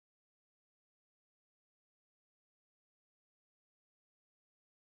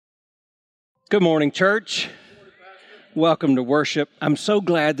Good morning, church. Welcome to worship. I'm so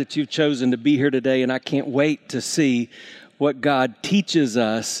glad that you've chosen to be here today, and I can't wait to see what God teaches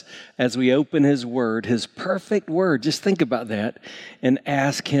us as we open His Word, His perfect Word. Just think about that and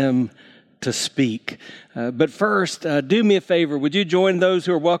ask Him to speak. But first, do me a favor. Would you join those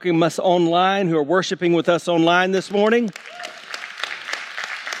who are welcoming us online, who are worshiping with us online this morning?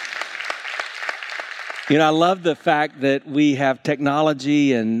 You know, I love the fact that we have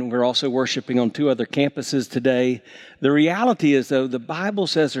technology and we're also worshiping on 2 other campuses today. The reality is, though, the Bible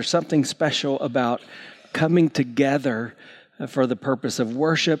says there's something special about coming together for the purpose of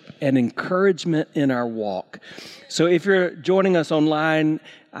worship and encouragement in our walk. So if you're joining us online,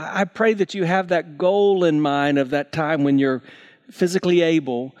 I pray that you have that goal in mind of that time when you're physically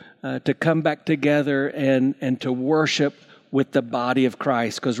able to come back together and to worship with the body of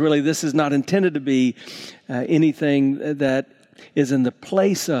Christ, because really this is not intended to be anything that is in the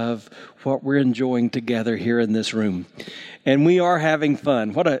place of what we're enjoying together here in this room. And we are having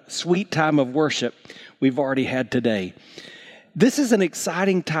fun. What a sweet time of worship we've already had today. This is an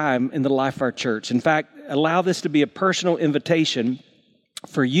exciting time in the life of our church. In fact, allow this to be a personal invitation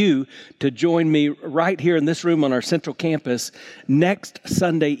for you to join me right here in this room on our central campus next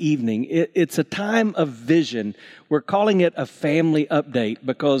Sunday evening. It's a time of vision. We're calling it a family update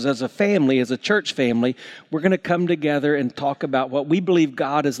because as a family, as a church family, we're going to come together and talk about what we believe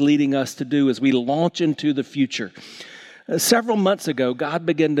God is leading us to do as we launch into the future. Several months ago, God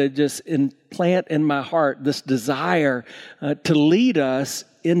began to just implant in my heart this desire to lead us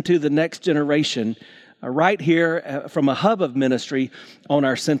into the next generation right here from a hub of ministry on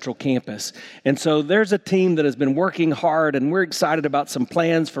our central campus. And so there's a team that has been working hard, and we're excited about some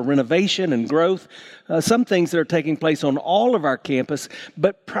plans for renovation and growth, some things that are taking place on all of our campus,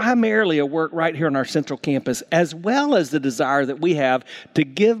 but primarily a work right here on our central campus, as well as the desire that we have to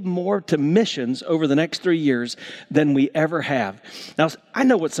give more to missions over the next 3 years than we ever have. Now, I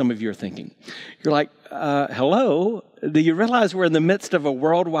know what some of you are thinking. You're like, hello? Do you realize we're in the midst of a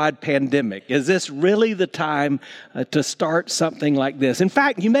worldwide pandemic? Is this really the time to start something like this? In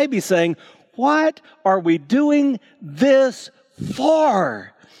fact, you may be saying, what are we doing this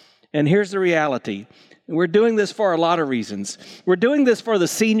for? And here's the reality. We're doing this for a lot of reasons. We're doing this for the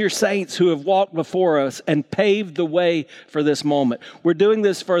senior saints who have walked before us and paved the way for this moment. We're doing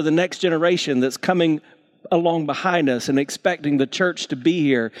this for the next generation that's coming along behind us and expecting the church to be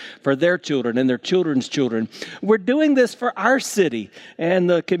here for their children and their children's children. We're doing this for our city and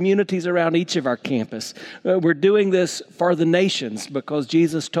the communities around each of our campus. We're doing this for the nations because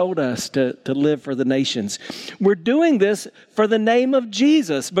Jesus told us to live for the nations. We're doing this for the name of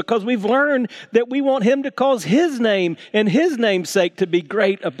Jesus because we've learned that we want Him to cause His name and His name's sake to be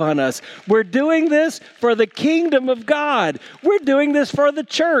great upon us. We're doing this for the kingdom of God. We're doing this for the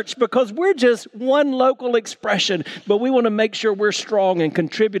church because we're just one local expression, but we want to make sure we're strong and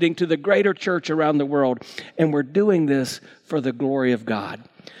contributing to the greater church around the world. And we're doing this for the glory of God.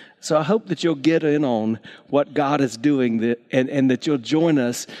 So I hope that you'll get in on what God is doing and that you'll join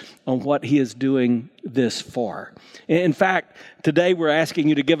us on what He is doing this for. In fact, today we're asking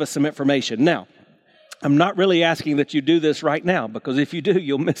you to give us some information. Now, I'm not really asking that you do this right now, because if you do,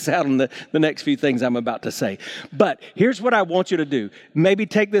 you'll miss out on the next few things I'm about to say. But here's what I want you to do. Maybe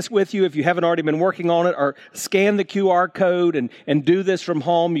take this with you if you haven't already been working on it, or scan the QR code and do this from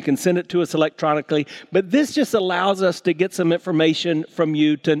home. You can send it to us electronically. But this just allows us to get some information from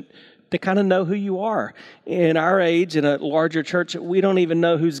you to kind of know who you are. In our age, in a larger church, we don't even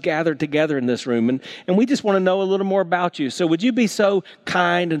know who's gathered together in this room. And we just want to know a little more about you. So would you be so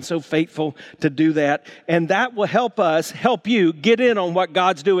kind and so faithful to do that? And that will help us, help you get in on what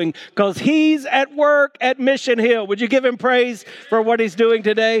God's doing, because He's at work at Mission Hill. Would you give Him praise for what He's doing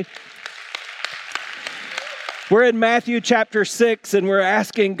today? We're in Matthew chapter 6, and we're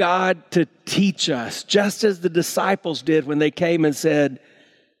asking God to teach us, just as the disciples did when they came and said,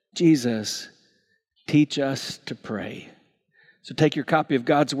 Jesus, teach us to pray. So take your copy of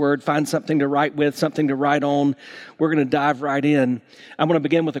God's Word, find something to write with, something to write on. We're going to dive right in. I'm going to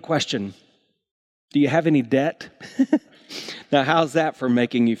begin with a question. Do you have any debt? Now, how's that for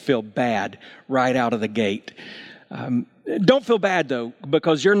making you feel bad right out of the gate? Don't feel bad, though,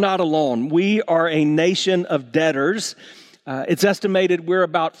 because you're not alone. We are a nation of debtors. It's estimated we're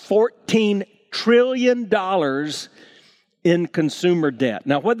about $14 trillion in consumer debt.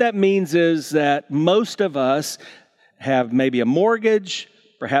 Now, what that means is that most of us have maybe a mortgage,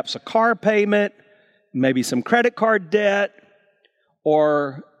 perhaps a car payment, maybe some credit card debt,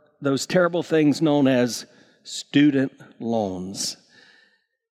 or those terrible things known as student loans.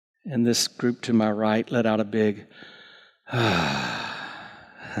 And this group to my right let out a big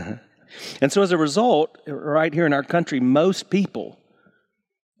And so as a result, right here in our country, most people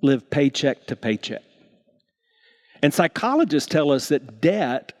live paycheck to paycheck. And psychologists tell us that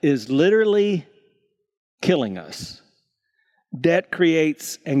debt is literally killing us. Debt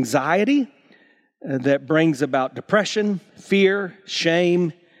creates anxiety that brings about depression, fear,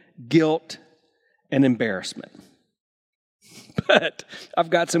 shame, guilt, and embarrassment. But I've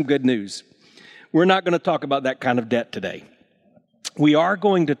got some good news. We're not going to talk about that kind of debt today. We are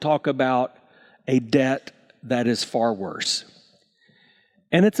going to talk about a debt that is far worse.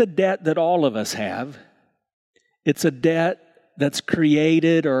 And it's a debt that all of us have. It's a debt that's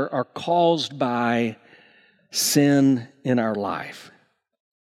created or caused by sin in our life.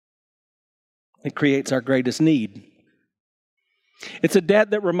 It creates our greatest need. It's a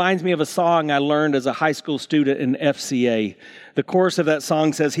debt that reminds me of a song I learned as a high school student in FCA. The chorus of that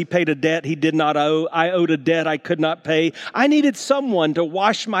song says, "He paid a debt he did not owe. I owed a debt I could not pay. I needed someone to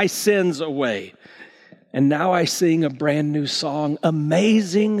wash my sins away. And now I sing a brand new song,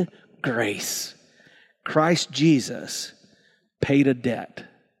 Amazing Grace. Christ Jesus paid a debt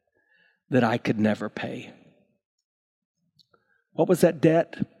that I could never pay." What was that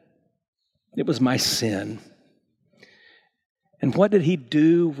debt? It was my sin. And what did he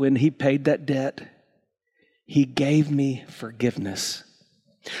do when he paid that debt? He gave me forgiveness.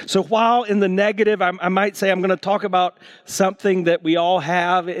 So while in the negative, I might say I'm going to talk about something that we all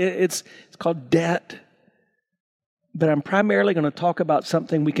have. It's called debt. But I'm primarily going to talk about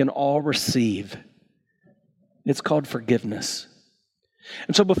something we can all receive. It's called forgiveness.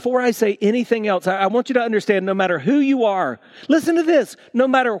 And so before I say anything else, I want you to understand, no matter who you are, listen to this, no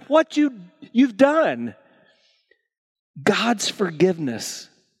matter what you've done, God's forgiveness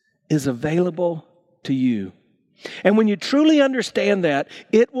is available to you. And when you truly understand that,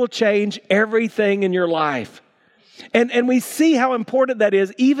 it will change everything in your life. And we see how important that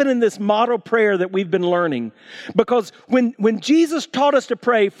is, even in this model prayer that we've been learning. Because when Jesus taught us to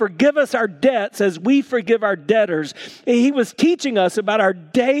pray, forgive us our debts as we forgive our debtors, he was teaching us about our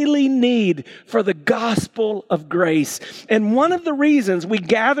daily need for the gospel of grace. And one of the reasons we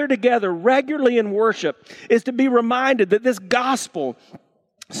gather together regularly in worship is to be reminded that this gospel,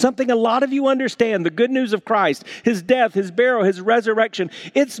 something a lot of you understand, the good news of Christ, his death, his burial, his resurrection,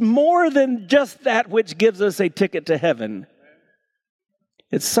 it's more than just that which gives us a ticket to heaven.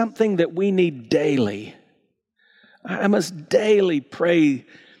 It's something that we need daily. I must daily pray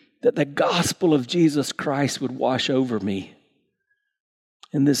that the gospel of Jesus Christ would wash over me.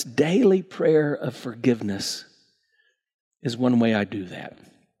 And this daily prayer of forgiveness is one way I do that.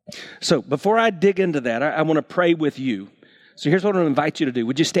 So before I dig into that, I want to pray with you. So here's what I'm going to invite you to do.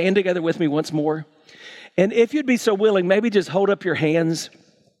 Would you stand together with me once more? And if you'd be so willing, maybe just hold up your hands,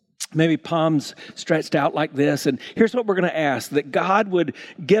 maybe palms stretched out like this. And here's what we're going to ask, that God would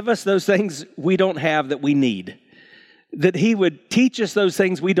give us those things we don't have that we need. That he would teach us those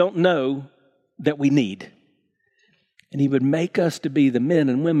things we don't know that we need. And he would make us to be the men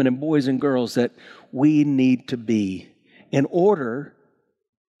and women and boys and girls that we need to be in order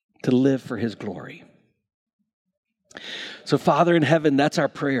to live for his glory. So, Father in heaven, that's our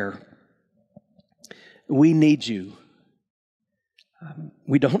prayer. We need you.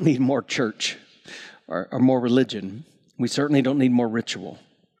 We don't need more church or more religion. We certainly don't need more ritual.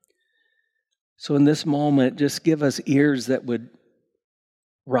 So in this moment, just give us ears that would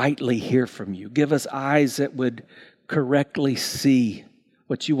rightly hear from you. Give us eyes that would correctly see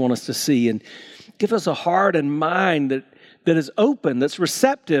what you want us to see. And give us a heart and mind that is open, that's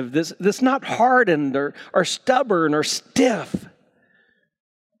receptive, that's not hardened or stubborn or stiff.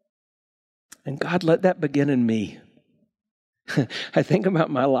 And God, let that begin in me. I think about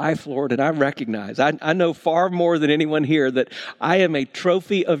my life, Lord, and I recognize, I know far more than anyone here that I am a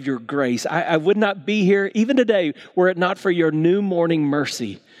trophy of your grace. I would not be here even today were it not for your new morning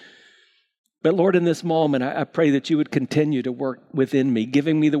mercy. But Lord, in this moment, I pray that you would continue to work within me,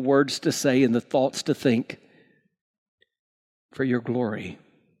 giving me the words to say and the thoughts to think for your glory.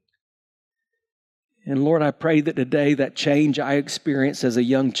 And Lord, I pray that today that change I experienced as a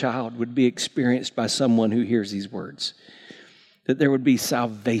young child would be experienced by someone who hears these words. That there would be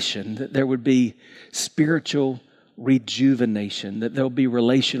salvation, that there would be spiritual rejuvenation, that there will be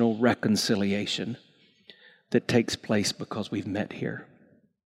relational reconciliation that takes place because we've met here.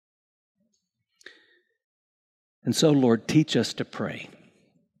 And so, Lord, teach us to pray,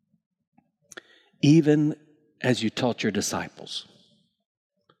 even as you taught your disciples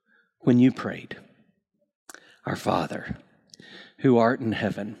when you prayed, "Our Father, who art in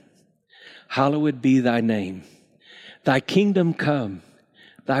heaven, hallowed be thy name. Thy kingdom come,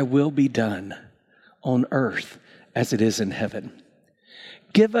 thy will be done on earth as it is in heaven.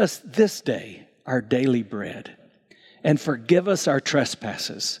 Give us this day our daily bread, and forgive us our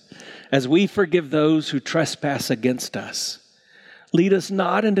trespasses, as we forgive those who trespass against us. Lead us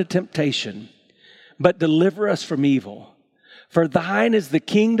not into temptation, but deliver us from evil. For thine is the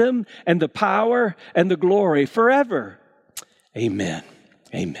kingdom and the power and the glory forever. Amen.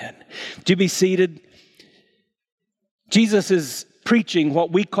 Amen. Would you be seated? Jesus is preaching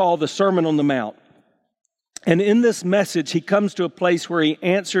what we call the Sermon on the Mount. And in this message, he comes to a place where he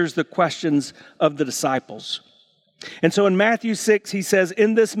answers the questions of the disciples. And so in Matthew 6, he says,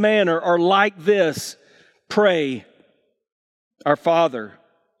 in this manner, or like this, pray, our Father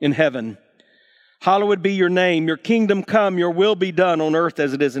in heaven, hallowed be your name, your kingdom come, your will be done on earth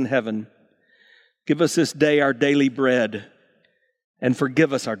as it is in heaven. Give us this day our daily bread, and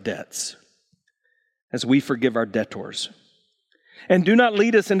forgive us our debts, as we forgive our debtors. And do not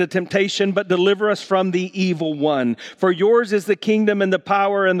lead us into temptation, but deliver us from the evil one. For yours is the kingdom and the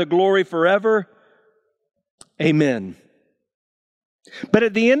power and the glory forever. Amen. But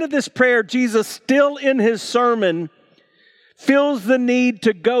at the end of this prayer, Jesus, still in his sermon, feels the need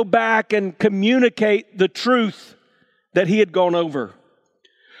to go back and communicate the truth that he had gone over.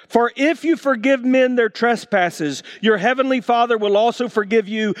 For if you forgive men their trespasses, your heavenly Father will also forgive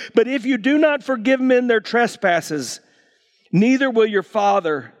you. But if you do not forgive men their trespasses, neither will your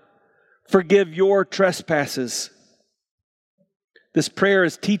Father forgive your trespasses. This prayer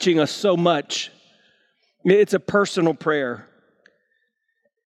is teaching us so much. It's a personal prayer.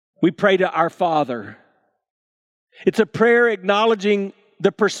 We pray to our Father. It's a prayer acknowledging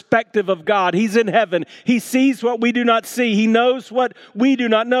the perspective of God. He's in heaven. He sees what we do not see. He knows what we do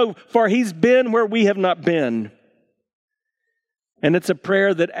not know, for he's been where we have not been. And it's a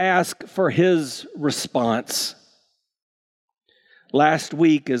prayer that asks for his response. Last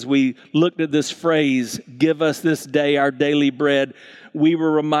week, as we looked at this phrase, give us this day our daily bread, we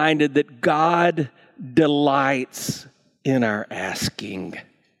were reminded that God delights in our asking.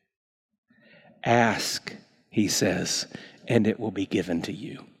 Ask, he says, and it will be given to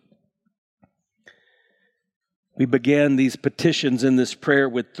you. We began these petitions in this prayer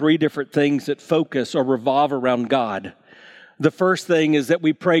with 3 different things that focus or revolve around God. The first thing is that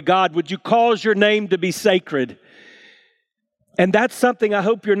we pray, God, would you cause your name to be sacred? And that's something I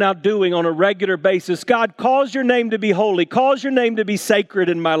hope you're now doing on a regular basis. God, cause your name to be holy. Cause your name to be sacred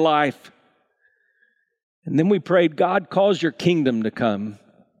in my life. And then we prayed, God, cause your kingdom to come.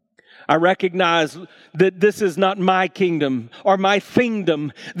 I recognize that this is not my kingdom or my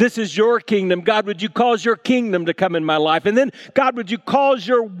kingdom. This is your kingdom. God, would you cause your kingdom to come in my life? And then, God, would you cause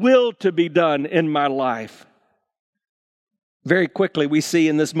your will to be done in my life? Very quickly, we see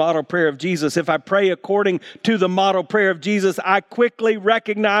in this model prayer of Jesus, if I pray according to the model prayer of Jesus, I quickly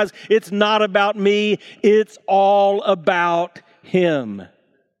recognize it's not about me, it's all about him.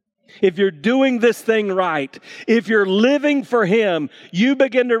 If you're doing this thing right, if you're living for him, you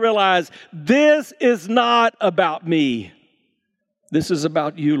begin to realize this is not about me. This is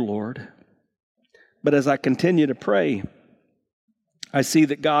about you, Lord. But as I continue to pray, I see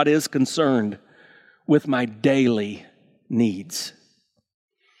that God is concerned with my daily needs.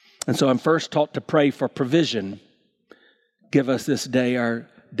 And so I'm first taught to pray for provision. Give us this day our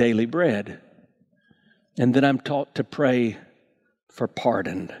daily bread. And then I'm taught to pray for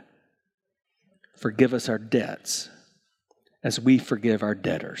pardon. Forgive us our debts as we forgive our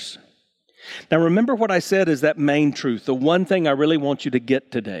debtors. Now remember what I said is that main truth, the one thing I really want you to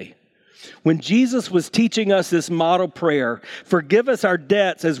get today. When Jesus was teaching us this model prayer, forgive us our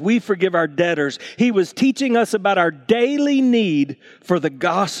debts as we forgive our debtors, he was teaching us about our daily need for the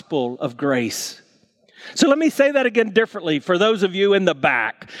gospel of grace. So let me say that again differently for those of you in the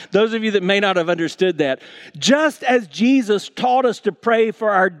back, those of you that may not have understood that. Just as Jesus taught us to pray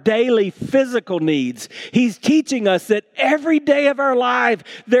for our daily physical needs, he's teaching us that every day of our life,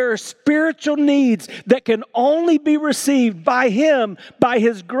 there are spiritual needs that can only be received by him, by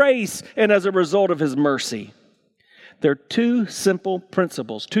his grace, and as a result of his mercy. There are 2 simple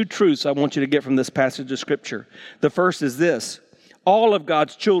principles, 2 truths I want you to get from this passage of Scripture. The first is this. All of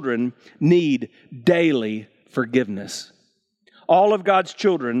God's children need daily forgiveness. All of God's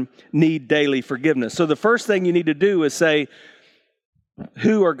children need daily forgiveness. So the first thing you need to do is say,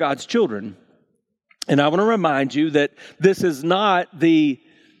 who are God's children? And I want to remind you that this is not the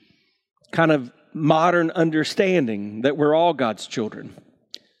kind of modern understanding that we're all God's children.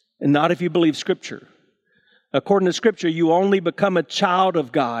 And not if you believe Scripture. According to Scripture, you only become a child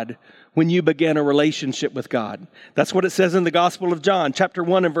of God when you begin a relationship with God. That's what it says in the Gospel of John, chapter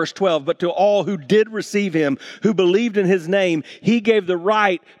 1 and verse 12. But to all who did receive him, who believed in his name, he gave the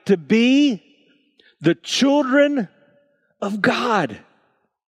right to be the children of God.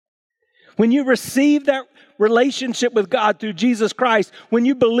 When you receive that relationship with God through Jesus Christ, when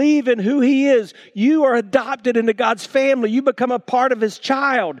you believe in who He is, you are adopted into God's family. You become a part of His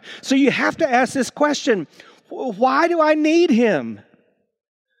child. So you have to ask this question, why do I need Him?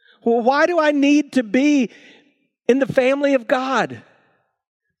 Well, why do I need to be in the family of God?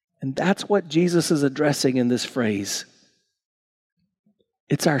 And that's what Jesus is addressing in this phrase.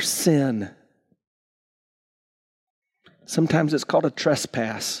 It's our sin. Sometimes it's called a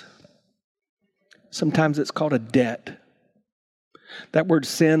trespass. Sometimes it's called a debt. That word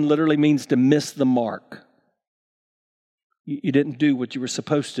sin literally means to miss the mark. You didn't do what you were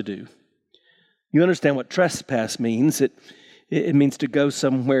supposed to do. You understand what trespass means. It means to go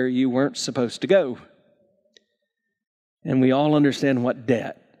somewhere you weren't supposed to go. And we all understand what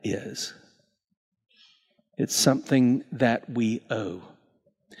debt is. It's something that we owe.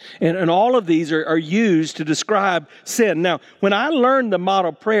 And all of these are used to describe sin. Now, when I learned the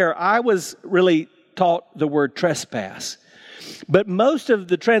model prayer, I was really taught the word trespass. But most of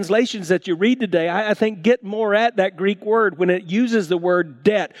the translations that you read today, I think, get more at that Greek word when it uses the word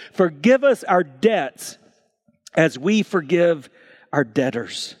debt. Forgive us our debts as we forgive our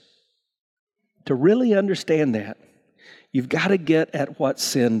debtors. To really understand that, you've got to get at what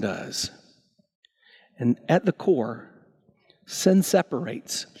sin does. And at the core, sin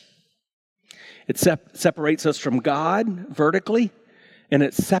separates. It separates us from God vertically, and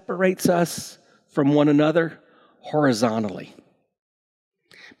it separates us from one another horizontally.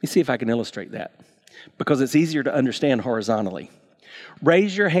 Let me see if I can illustrate that, because it's easier to understand horizontally.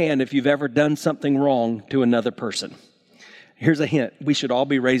 Raise your hand if you've ever done something wrong to another person. Here's a hint. We should all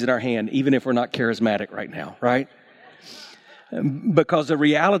be raising our hand, even if we're not charismatic right now, right? Because the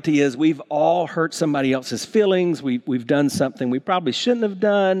reality is we've all hurt somebody else's feelings. We've done something we probably shouldn't have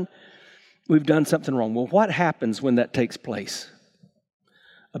done. We've done something wrong. Well, what happens when that takes place?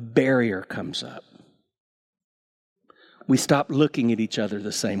 A barrier comes up. We stop looking at each other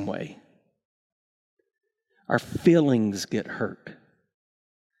the same way. Our feelings get hurt.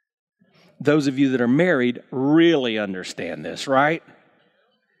 Those of you that are married really understand this, right?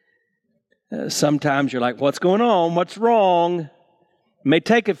 Sometimes you're like, what's going on? What's wrong? It may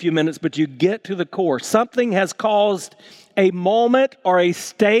take a few minutes, but you get to the core. Something has caused a moment or a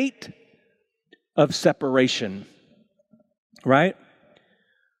state of separation, right?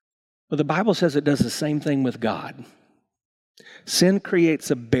 Well, the Bible says it does the same thing with God. Sin creates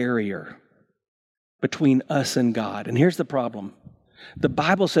a barrier between us and God. And here's the problem. The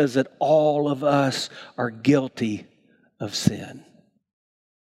Bible says that all of us are guilty of sin.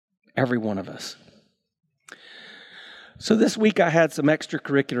 Every one of us. So this week I had some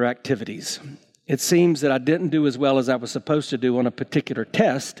extracurricular activities. It seems that I didn't do as well as I was supposed to do on a particular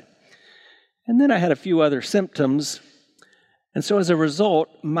test. And then I had a few other symptoms. And so as a result,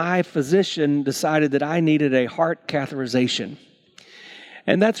 my physician decided that I needed a heart catheterization.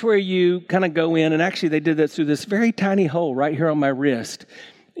 And that's where you kind of go in, and actually they did that through this very tiny hole right here on my wrist.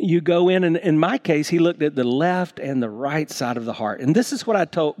 You go in, and in my case, he looked at the left and the right side of the heart. And this is what I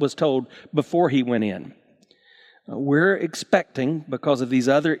was told before he went in. We're expecting, because of these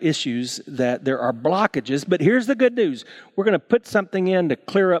other issues, that there are blockages. But here's the good news. We're going to put something in to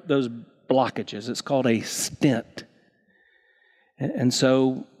clear up those blockages. It's called a stent. And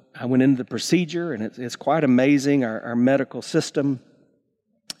so I went into the procedure, and it's quite amazing, our medical system.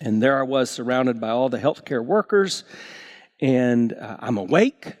 And there I was surrounded by all the healthcare workers. And I'm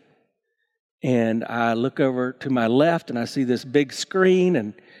awake, and I look over to my left, and I see this big screen,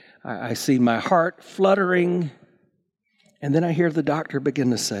 and I see my heart fluttering. And then I hear the doctor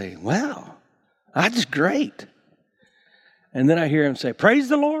begin to say, wow, that's great. And then I hear him say, praise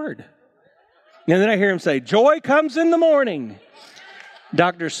the Lord. And then I hear him say, joy comes in the morning.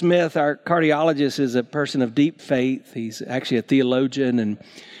 Dr. Smith, our cardiologist, is a person of deep faith. He's actually a theologian.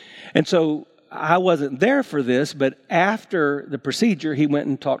 And so I wasn't there for this, but after the procedure, he went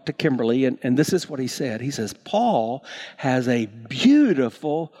and talked to Kimberly, and this is what he said. He says, Paul has a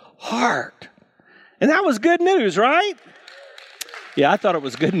beautiful heart. And that was good news, right? Yeah, I thought it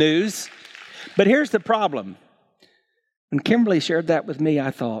was good news. But here's the problem. When Kimberly shared that with me,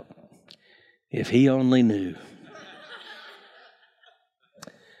 I thought, if he only knew.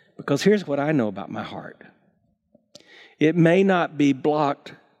 Because here's what I know about my heart. It may not be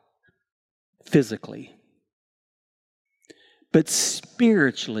blocked physically, but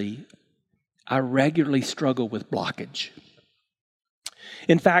spiritually, I regularly struggle with blockage.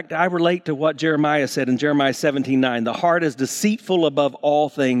 In fact, I relate to what Jeremiah said in Jeremiah 17:9. The heart is deceitful above all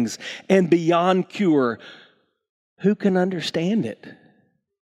things and beyond cure. Who can understand it?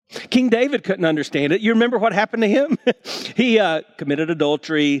 King David couldn't understand it. You remember what happened to him? He committed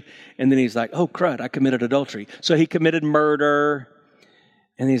adultery, and then he's like, oh, crud, I committed adultery. So he committed murder,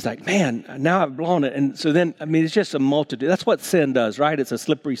 and he's like, man, now I've blown it. And so then, it's just a multitude. That's what sin does, right? It's a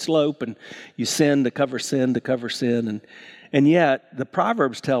slippery slope, and you sin to cover sin to cover sin. And yet, the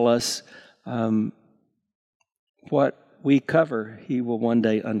Proverbs tell us what we cover, he will one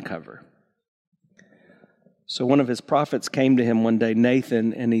day uncover. So one of his prophets came to him one day,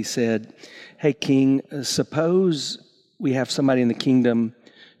 Nathan, and he said, hey, King, suppose we have somebody in the kingdom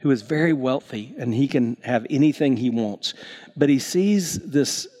who is very wealthy and he can have anything he wants. But he sees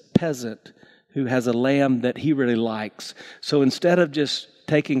this peasant who has a lamb that he really likes. So instead of just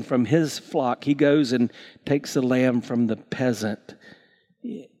taking from his flock, he goes and takes the lamb from the peasant,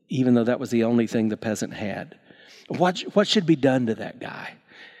 even though that was the only thing the peasant had. What should be done to that guy?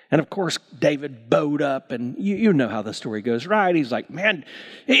 And of course, David bowed up, and you know how the story goes, right? He's like, man,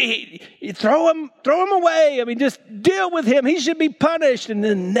 throw him away. Just deal with him. He should be punished. And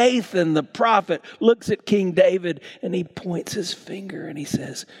then Nathan, the prophet, looks at King David, and he points his finger, and he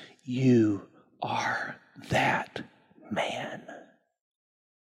says, you are that man.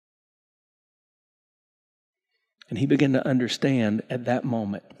 And he began to understand at that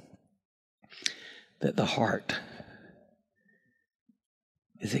moment that the heart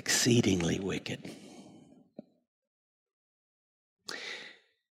is exceedingly wicked.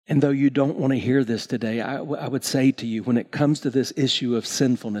 And though you don't want to hear this today, I would say to you, when it comes to this issue of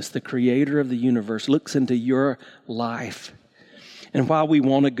sinfulness, the creator of the universe looks into your life. And while we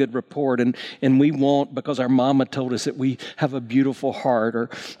want a good report, and we want, because our mama told us that we have a beautiful heart,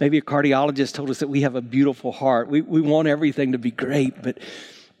 or maybe a cardiologist told us that we have a beautiful heart, we want everything to be great, but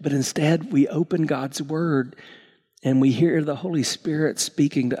instead we open God's word and we hear the Holy Spirit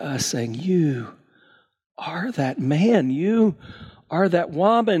speaking to us saying, you are that man, you are that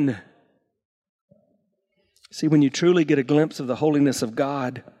woman. See, when you truly get a glimpse of the holiness of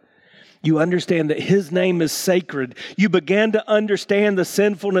God, you understand that His name is sacred. You begin to understand the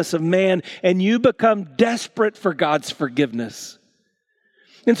sinfulness of man, and you become desperate for God's forgiveness.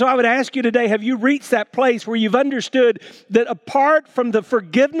 And so I would ask you today, have you reached that place where you've understood that apart from the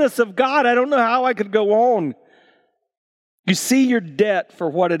forgiveness of God, I don't know how I could go on? You see your debt for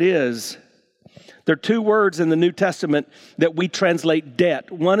what it is. There are two words in the New Testament that we translate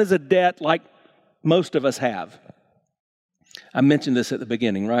debt. One is a debt like most of us have. I mentioned this at the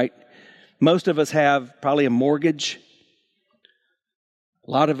beginning, right? Most of us have probably a mortgage.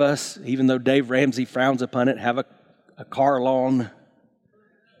 A lot of us, even though Dave Ramsey frowns upon it, have a car loan.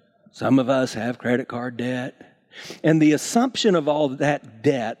 Some of us have credit card debt. And the assumption of all that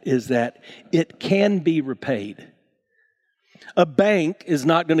debt is that it can be repaid. A bank is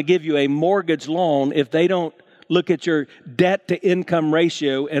not going to give you a mortgage loan if they don't look at your debt to income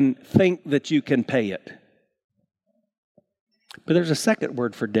ratio and think that you can pay it. But there's a second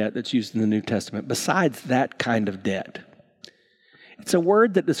word for debt that's used in the New Testament besides that kind of debt. It's a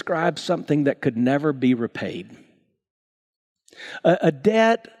word that describes something that could never be repaid. A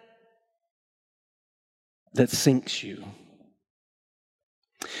debt that sinks you.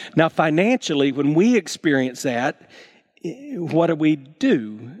 Now, financially, when we experience that, what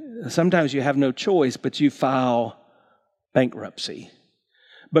do? Sometimes you have no choice, but you file bankruptcy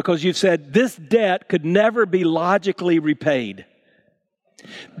because you've said this debt could never be logically repaid.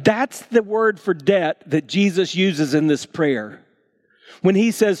 That's the word for debt that Jesus uses in this prayer. When He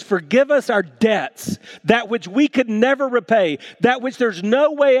says, forgive us our debts, that which we could never repay, that which there's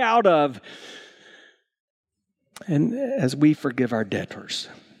no way out of, and as we forgive our debtors.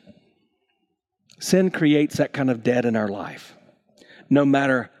 Sin creates that kind of debt in our life, no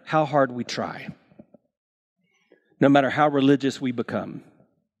matter how hard we try, no matter how religious we become,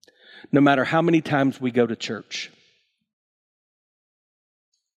 no matter how many times we go to church.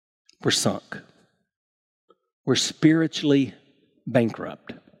 We're sunk. We're spiritually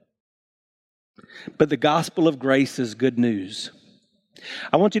bankrupt. But the gospel of grace is good news.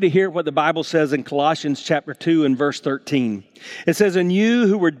 I want you to hear what the Bible says in Colossians chapter 2 and verse 13. It says, and you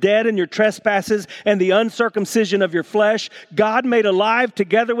who were dead in your trespasses and the uncircumcision of your flesh, God made alive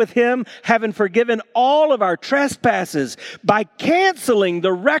together with Him, having forgiven all of our trespasses by canceling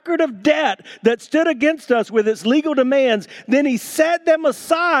the record of debt that stood against us with its legal demands. Then He set them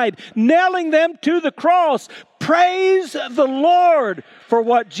aside, nailing them to the cross. Praise the Lord for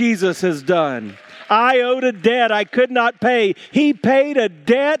what Jesus has done. I owed a debt I could not pay. He paid a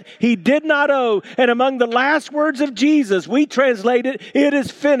debt He did not owe. And among the last words of Jesus, we translate it, it is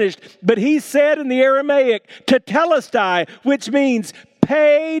finished. But He said in the Aramaic, tetelestai, which means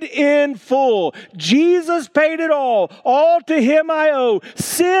paid in full. Jesus paid it all. All to him I owe.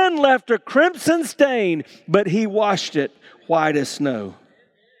 Sin left a crimson stain, but he washed it white as snow.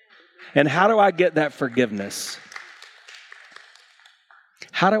 And how do I get that forgiveness?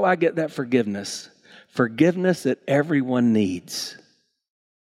 How do I get that forgiveness? Forgiveness that everyone needs.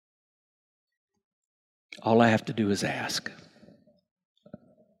 All I have to do is ask.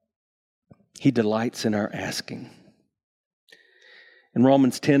 He delights in our asking. In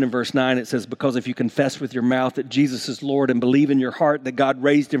Romans 10 and verse 9, it says, because if you confess with your mouth that Jesus is Lord and believe in your heart that God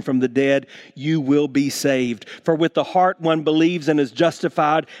raised him from the dead, you will be saved. For with the heart one believes and is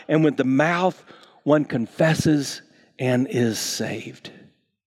justified, and with the mouth one confesses and is saved.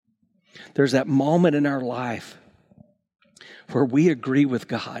 There's that moment in our life where we agree with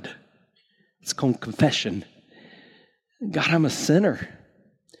God. It's called confession. God, I'm a sinner.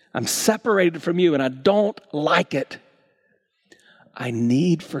 I'm separated from you and I don't like it. I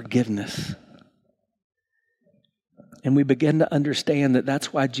need forgiveness. And we begin to understand that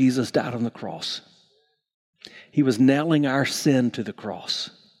that's why Jesus died on the cross. He was nailing our sin to the cross.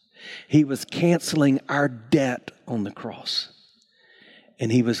 He was canceling our debt on the cross.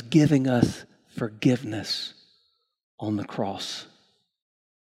 And he was giving us forgiveness on the cross.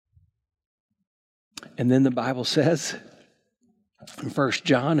 And then the Bible says in 1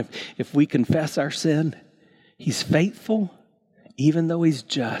 John, if we confess our sin, he's faithful, even though he's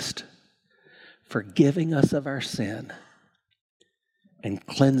just, forgiving us of our sin and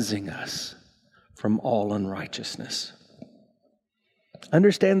cleansing us from all unrighteousness.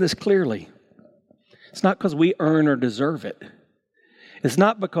 Understand this clearly. It's not because we earn or deserve it. It's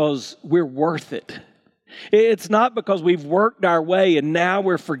not because we're worth it. It's not because we've worked our way and now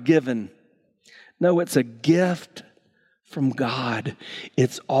we're forgiven. No, it's a gift from God.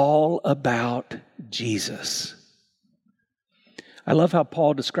 It's all about Jesus. I love how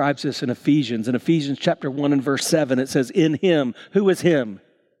Paul describes this in Ephesians. In Ephesians chapter 1 and verse 7, it says, in him. Who is him?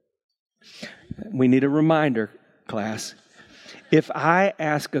 We need a reminder, class. If I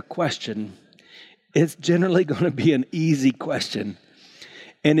ask a question, it's generally going to be an easy question.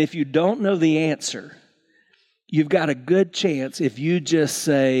 And if you don't know the answer, you've got a good chance if you just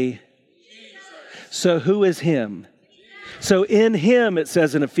say, Jesus. So who is him? So in him, it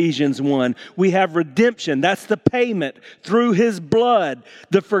says in Ephesians 1, we have redemption. That's the payment through his blood,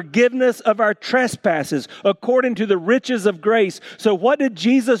 the forgiveness of our trespasses according to the riches of grace. So what did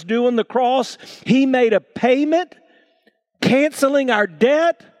Jesus do on the cross? He made a payment, canceling our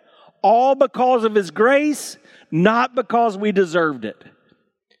debt, all because of his grace, not because we deserved it.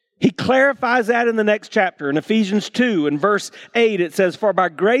 He clarifies that in the next chapter. In Ephesians 2 and verse 8, it says, for by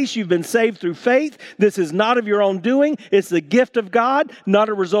grace you've been saved through faith. This is not of your own doing. It's the gift of God, not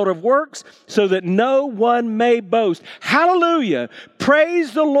a result of works, so that no one may boast. Hallelujah.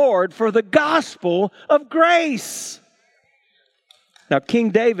 Praise the Lord for the gospel of grace. Now,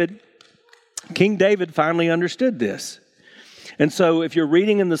 King David finally understood this. And so if you're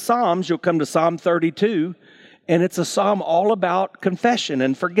reading in the Psalms, you'll come to Psalm 32. And it's a psalm all about confession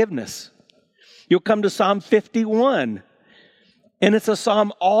and forgiveness. You'll come to Psalm 51. And it's a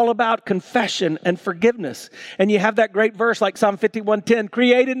psalm all about confession and forgiveness. And you have that great verse like Psalm 51:10.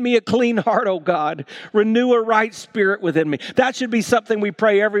 Create in me a clean heart, O God. Renew a right spirit within me. That should be something we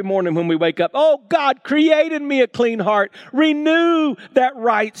pray every morning when we wake up. Oh God, create in me a clean heart. Renew that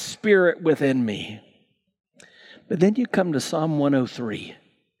right spirit within me. But then you come to Psalm 103.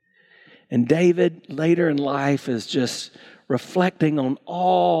 And David, later in life, is just reflecting on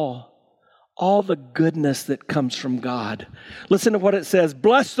all the goodness that comes from God. Listen to what it says.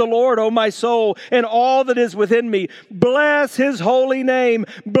 Bless the Lord, O my soul, and all that is within me. Bless his holy name.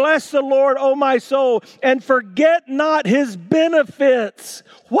 Bless the Lord, O my soul, and forget not his benefits.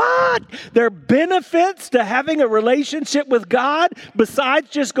 What? There are benefits to having a relationship with God besides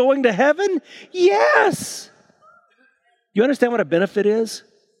just going to heaven? Yes. You understand what a benefit is?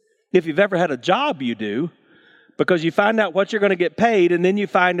 If you've ever had a job, you do, because you find out what you're going to get paid, and then you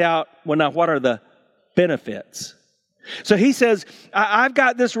find out, well, now, what are the benefits? So he says, I've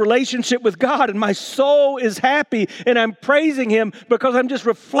got this relationship with God, and my soul is happy, and I'm praising him because I'm just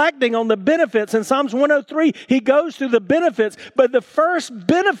reflecting on the benefits. In Psalms 103, he goes through the benefits, but the first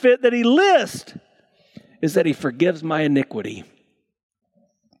benefit that he lists is that he forgives my iniquity.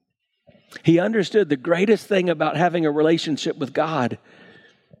 He understood the greatest thing about having a relationship with God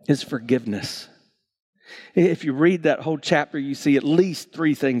is forgiveness. If you read that whole chapter, you see at least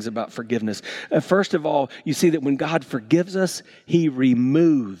three things about forgiveness. First of all, you see that when God forgives us, he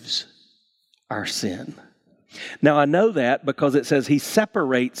removes our sin. Now, I know that because it says he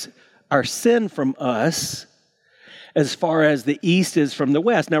separates our sin from us as far as the east is from the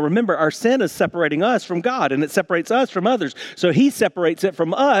west. Now remember, our sin is separating us from God, and it separates us from others. So he separates it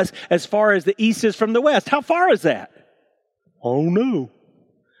from us as far as the east is from the west. How far is that? Oh, no.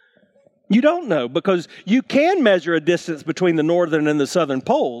 You don't know, because you can measure a distance between the northern and the southern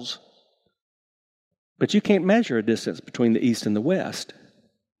poles, but you can't measure a distance between the east and the west.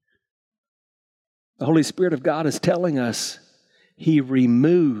 The Holy Spirit of God is telling us he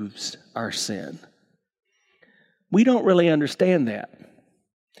removes our sin. We don't really understand that.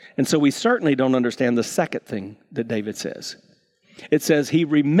 And so we certainly don't understand the second thing that David says. It says he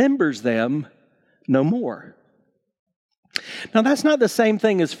remembers them no more. Now that's not the same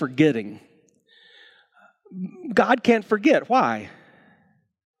thing as forgetting. God can't forget. Why?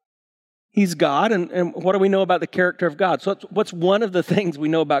 He's God, and what do we know about the character of God? So what's one of the things we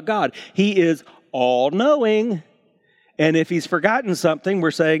know about God? He is all-knowing. And if he's forgotten something,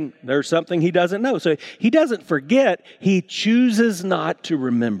 we're saying there's something he doesn't know. So he doesn't forget. He chooses not to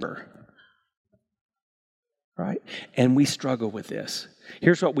remember. Right? And we struggle with this.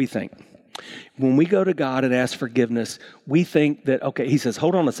 Here's what we think. When we go to God and ask forgiveness, we think that, okay, he says,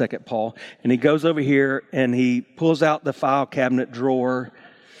 hold on a second, Paul. And he goes over here and he pulls out the file cabinet drawer.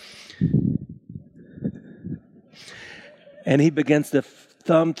 And he begins to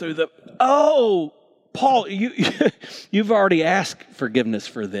thumb through oh, Paul, you've already asked forgiveness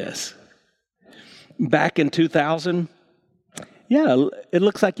for this. Back in 2000, yeah, it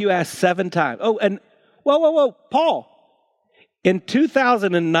looks like you asked 7 times. Oh, and whoa, Paul, in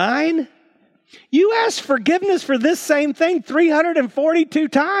 2009, you asked forgiveness for this same thing 342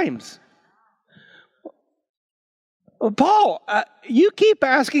 times. Well, Paul, you keep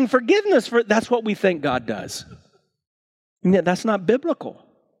asking forgiveness for, that's what we think God does. And yet that's not biblical.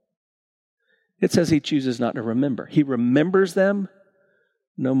 It says he chooses not to remember. He remembers them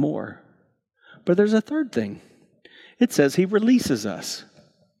no more. But there's a third thing. It says he releases us.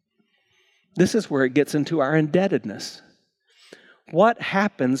 This is where it gets into our indebtedness. What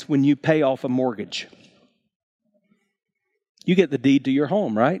happens when you pay off a mortgage? You get the deed to your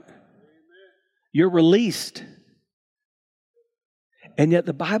home, right? You're released. And yet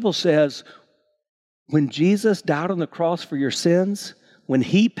the Bible says when Jesus died on the cross for your sins, when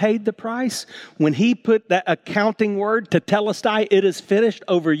he paid the price, when he put that accounting word tetelestai, it is finished,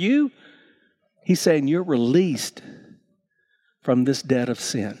 over you, he's saying you're released from this debt of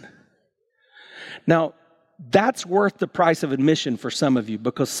sin. Now, that's worth the price of admission for some of you,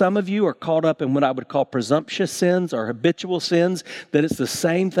 because some of you are caught up in what I would call presumptuous sins or habitual sins, that it's the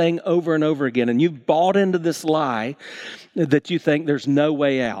same thing over and over again. And you've bought into this lie that you think there's no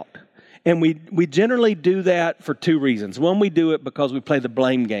way out. And we generally do that for 2 reasons. One, we do it because we play the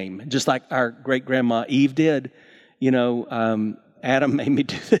blame game, just like our great-grandma Eve did. You know, Adam made me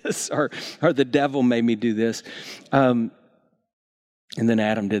do this, or the devil made me do this. And then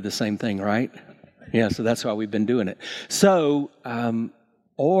Adam did the same thing, right? Yeah, so that's why we've been doing it. So,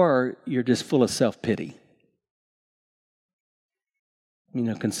 or you're just full of self-pity. You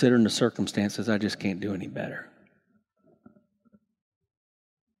know, considering the circumstances, I just can't do any better.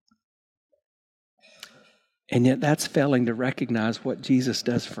 And yet that's failing to recognize what Jesus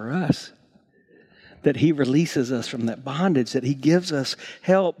does for us. That he releases us from that bondage, that he gives us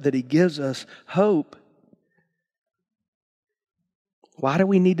help, that he gives us hope. Why do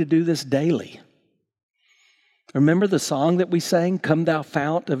we need to do this daily? Remember the song that we sang, "Come Thou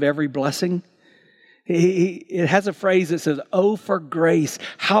Fount of Every Blessing"? It has a phrase that says, "Oh, for grace,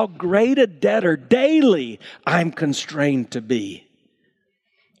 how great a debtor daily I'm constrained to be."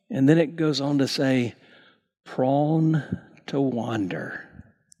 And then it goes on to say, "Prone to wander."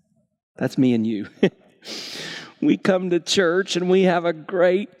 That's me and you. We come to church and we have a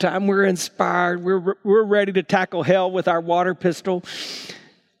great time. We're inspired. We're ready to tackle hell with our water pistol.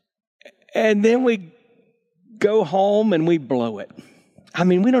 And then we go home and we blow it. I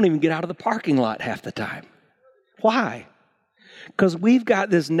mean, we don't even get out of the parking lot half the time. Why? Because we've got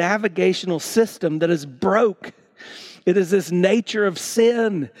this navigational system that is broke. It is this nature of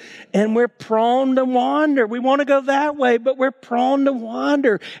sin, and we're prone to wander. We want to go that way, but we're prone to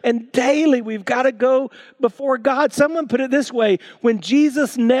wander. And daily we've got to go before God. Someone put it this way: when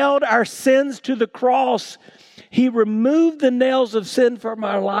Jesus nailed our sins to the cross, he removed the nails of sin from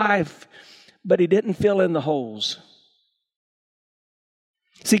our life, but he didn't fill in the holes.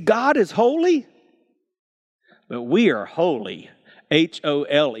 See, God is holy, but we are holy.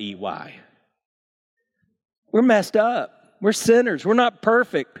 Holey. We're messed up. We're sinners. We're not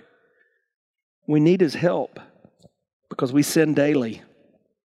perfect. We need his help because we sin daily.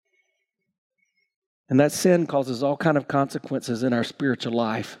 And that sin causes all kinds of consequences in our spiritual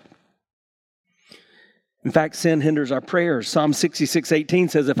life. In fact, sin hinders our prayers. Psalm 66:18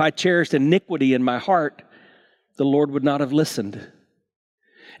 says, if I cherished iniquity in my heart, the Lord would not have listened.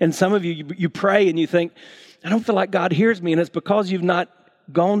 And some of you pray and you think, I don't feel like God hears me. And it's because you've not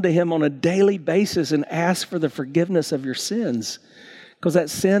gone to Him on a daily basis and asked for the forgiveness of your sins. Because that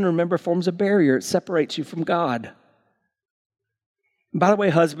sin, remember, forms a barrier. It separates you from God. And by the way,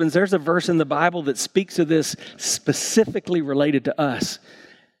 husbands, there's a verse in the Bible that speaks of this specifically related to us.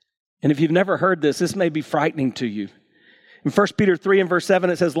 And if you've never heard this, this may be frightening to you. In 1 Peter 3 and verse 7,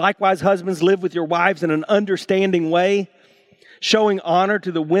 it says, likewise, husbands, live with your wives in an understanding way, showing honor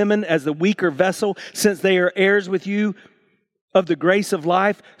to the women as the weaker vessel, since they are heirs with you of the grace of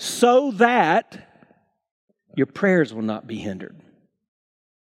life, so that your prayers will not be hindered.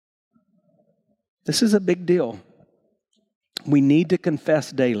 This is a big deal. We need to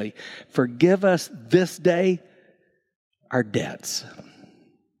confess daily. Forgive us this day our debts.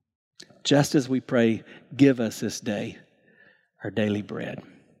 Just as we pray, give us this day our daily bread.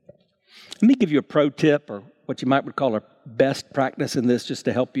 Let me give you a pro tip, or what you might would call a best practice in this, just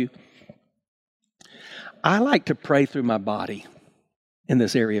to help you. I like to pray through my body in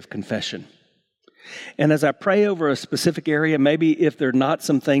this area of confession. And as I pray over a specific area, maybe if there are not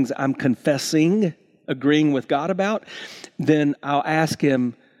some things I'm confessing, agreeing with God about, then I'll ask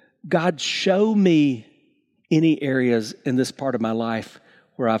Him, God, show me any areas in this part of my life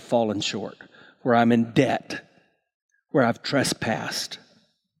where I've fallen short, where I'm in debt, where I've trespassed.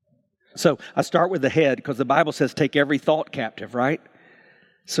 So I start with the head, because the Bible says take every thought captive, right?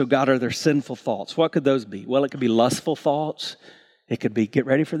 So God, are there sinful thoughts? What could those be? Well, it could be lustful thoughts. It could be, get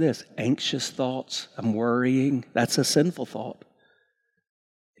ready for this, anxious thoughts. I'm worrying. That's a sinful thought.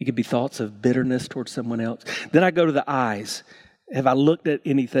 It could be thoughts of bitterness towards someone else. Then I go to the eyes. Have I looked at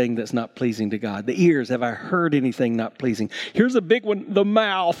anything that's not pleasing to God? The ears, have I heard anything not pleasing? Here's a big one, the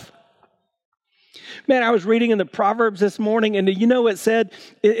mouth. Man, I was reading in the Proverbs this morning, and you know it said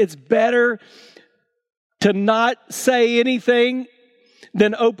it's better to not say anything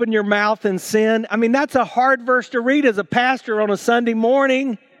than open your mouth and sin. I mean, that's a hard verse to read as a pastor on a Sunday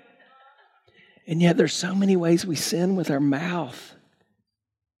morning. And yet there's so many ways we sin with our mouth.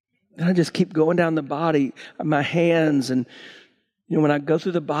 And I just keep going down the body, my hands, and when I go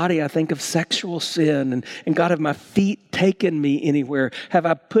through the body, I think of sexual sin. And God, have my feet taken me anywhere? Have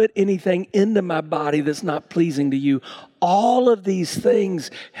I put anything into my body that's not pleasing to you? All of these things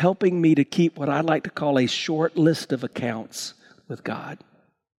helping me to keep what I like to call a short list of accounts with God,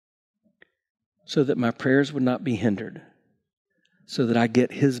 so that my prayers would not be hindered, so that I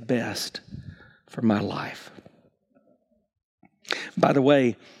get His best for my life. By the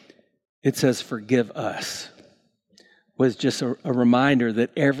way, it says forgive us. Was just a reminder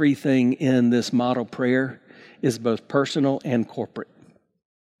that everything in this model prayer is both personal and corporate.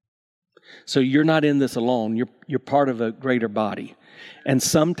 So you're not in this alone. You're part of a greater body. And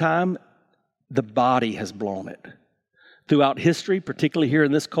sometime the body has blown it. Throughout history, particularly here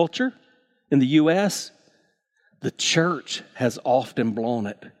in this culture, in the U.S., the church has often blown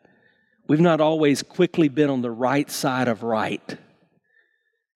it. We've not always quickly been on the right side of right.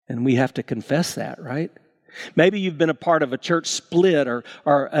 And we have to confess that, right? Maybe you've been a part of a church split or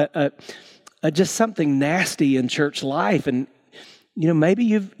just something nasty in church life. And, maybe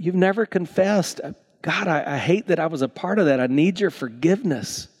you've never confessed, God, I hate that I was a part of that. I need your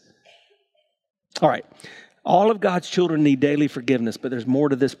forgiveness. All right. All of God's children need daily forgiveness, but there's more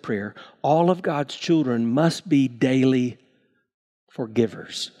to this prayer. All of God's children must be daily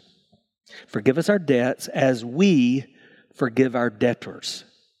forgivers. Forgive us our debts as we forgive our debtors.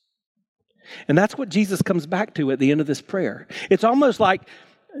 And that's what Jesus comes back to at the end of this prayer. It's almost like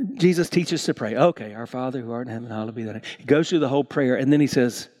Jesus teaches to pray. Okay, our Father who art in heaven, hallowed be thy name. He goes through the whole prayer, and then he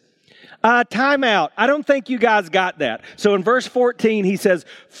says, time out. I don't think you guys got that. So in verse 14, he says,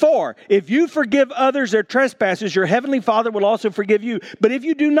 for if you forgive others their trespasses, your heavenly Father will also forgive you. But if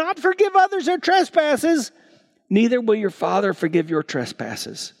you do not forgive others their trespasses, neither will your Father forgive your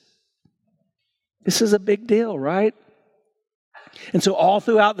trespasses. This is a big deal, right? And so all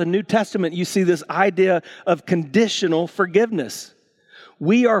throughout the New Testament, you see this idea of conditional forgiveness.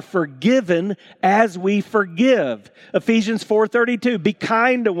 We are forgiven as we forgive. Ephesians 4:32, be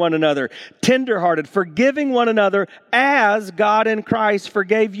kind to one another, tenderhearted, forgiving one another as God in Christ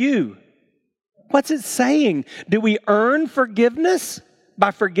forgave you. What's it saying? Do we earn forgiveness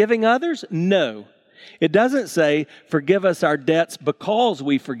by forgiving others? No. It doesn't say forgive us our debts because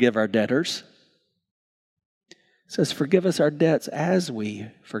we forgive our debtors. It says, forgive us our debts as we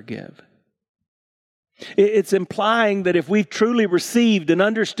forgive. It's implying that if we've truly received and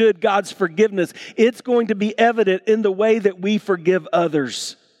understood God's forgiveness, it's going to be evident in the way that we forgive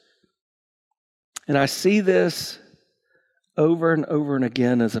others. And I see this over and over and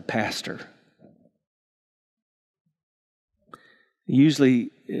again as a pastor. Usually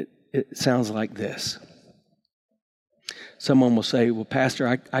it sounds like this. Someone will say, well,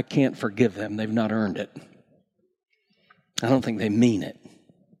 Pastor, I can't forgive them. They've not earned it. I don't think they mean it.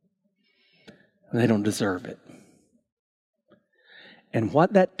 They don't deserve it. And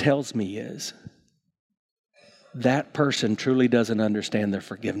what that tells me is that person truly doesn't understand their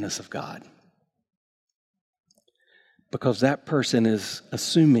forgiveness of God. Because that person is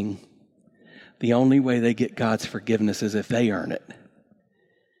assuming the only way they get God's forgiveness is if they earn it,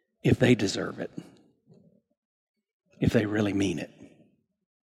 if they deserve it, if they really mean it.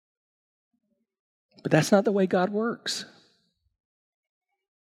 But that's not the way God works.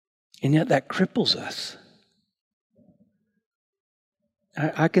 And yet that cripples us.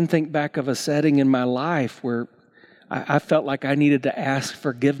 I can think back of a setting in my life where I felt like I needed to ask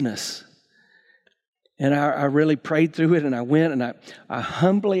forgiveness. And I really prayed through it, and I went and I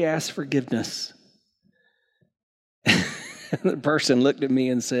humbly asked forgiveness. And the person looked at me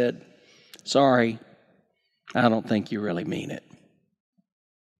and said, sorry, I don't think you really mean it.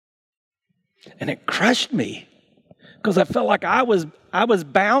 And it crushed me because I felt like I was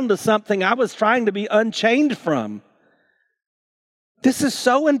bound to something I was trying to be unchained from. This is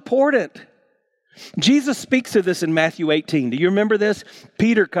so important. Jesus speaks to this in Matthew 18. Do you remember this?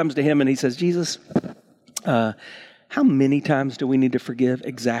 Peter comes to him and he says, Jesus, how many times do we need to forgive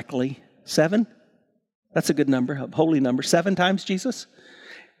exactly? 7? That's a good number, a holy number. 7 times, Jesus?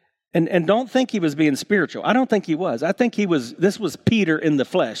 And don't think he was being spiritual. I don't think he was. I think this was Peter in the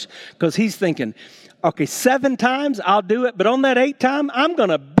flesh. Because he's thinking, okay, 7 times I'll do it, but on that 8th time, I'm going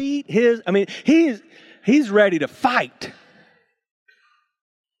to beat he's ready to fight.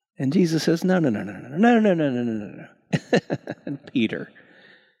 And Jesus says, no. And Peter,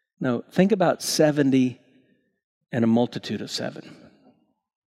 no, think about 70 and a multitude of 7.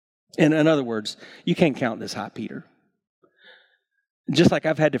 And in other words, you can't count this high, Peter. Just like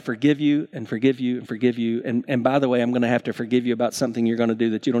I've had to forgive you and forgive you and forgive you. And by the way, I'm going to have to forgive you about something you're going to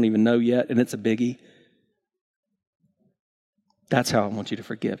do that you don't even know yet, and it's a biggie. That's how I want you to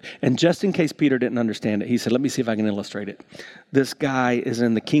forgive. And just in case Peter didn't understand it, he said, let me see if I can illustrate it. This guy is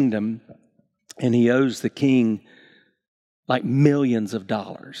in the kingdom, and he owes the king like millions of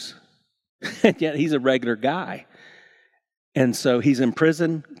dollars. And yet he's a regular guy. And so he's in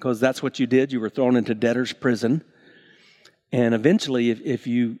prison because that's what you did. You were thrown into debtor's prison. And eventually, if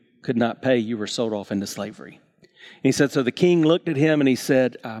you could not pay, you were sold off into slavery. And he said, so the king looked at him and he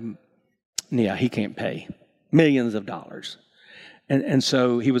said, yeah, he can't pay millions of dollars. And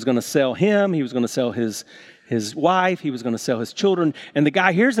so he was going to sell him. He was going to sell his wife. He was going to sell his children. And the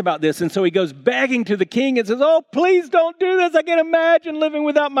guy hears about this. And so he goes begging to the king and says, oh, please don't do this. I can't imagine living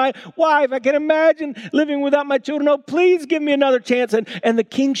without my wife. I can't imagine living without my children. Oh, please give me another chance. And the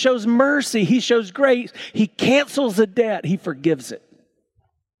king shows mercy. He shows grace. He cancels the debt. He forgives it.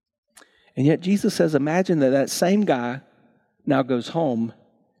 And yet Jesus says, imagine that same guy now goes home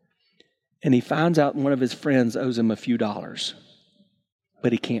and he finds out one of his friends owes him a few dollars,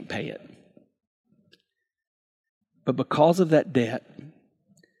 but he can't pay it. But because of that debt,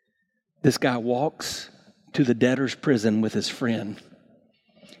 this guy walks to the debtor's prison with his friend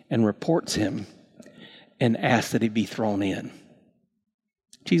and reports him and asks that he be thrown in.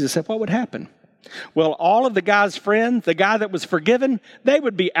 Jesus said, what would happen? Well, all of the guy's friends, the guy that was forgiven, they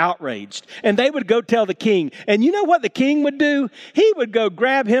would be outraged. And they would go tell the king. And you know what the king would do? He would go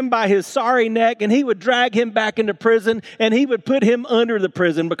grab him by his sorry neck and he would drag him back into prison and he would put him under the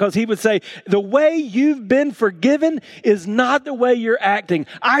prison because he would say, the way you've been forgiven is not the way you're acting.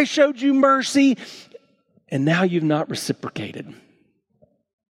 I showed you mercy and now you've not reciprocated.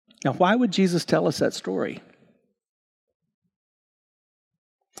 Now, why would Jesus tell us that story?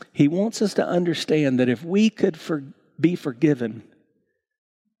 He wants us to understand that if we could be forgiven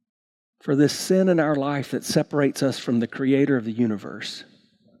for this sin in our life that separates us from the Creator of the universe,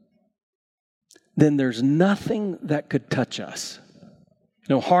 then there's nothing that could touch us.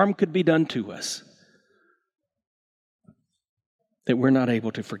 No harm could be done to us that we're not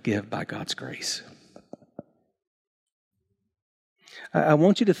able to forgive by God's grace. I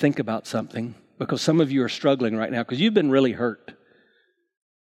want you to think about something because some of you are struggling right now because you've been really hurt.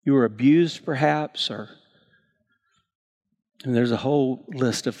 You were abused, perhaps, and there's a whole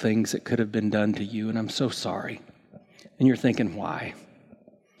list of things that could have been done to you, and I'm so sorry. And you're thinking, why?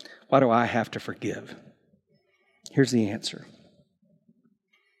 Why do I have to forgive? Here's the answer.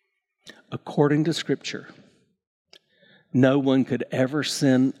 According to Scripture, no one could ever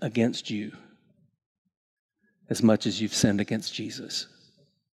sin against you as much as you've sinned against Jesus.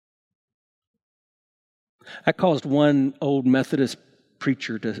 I caused one old Methodist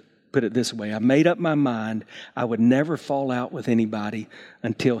preacher to put it this way. I made up my mind I would never fall out with anybody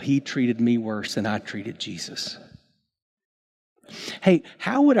until he treated me worse than I treated Jesus. Hey,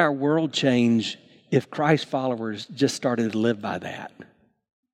 how would our world change if Christ followers just started to live by that?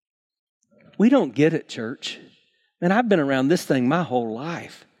 We don't get it, church. And I've been around this thing my whole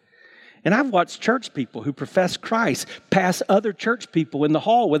life. And I've watched church people who profess Christ pass other church people in the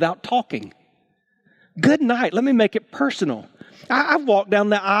hall without talking. Good night. Let me make it personal. I've walked down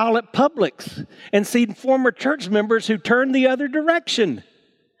the aisle at Publix and seen former church members who turned the other direction.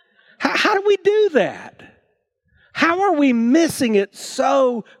 How do we do that? How are we missing it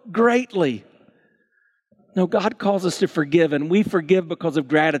so greatly? No, God calls us to forgive, and we forgive because of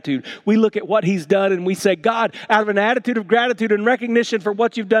gratitude. We look at what He's done and we say, God, out of an attitude of gratitude and recognition for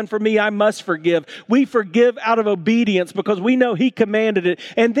what you've done for me, I must forgive. We forgive out of obedience because we know He commanded it.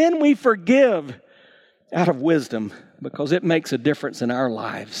 And then we forgive out of wisdom because it makes a difference in our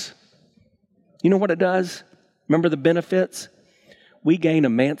lives. You know what it does? Remember the benefits? We gain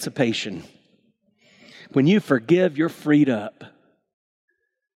emancipation. When you forgive, you're freed up.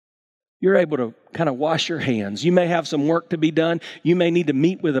 You're able to kind of wash your hands. You may have some work to be done. You may need to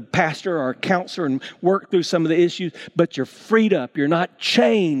meet with a pastor or a counselor and work through some of the issues, but you're freed up. You're not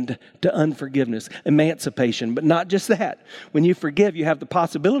chained to unforgiveness, emancipation. But not just that. When you forgive, you have the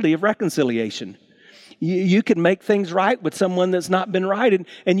possibility of reconciliation. You can make things right with someone that's not been right,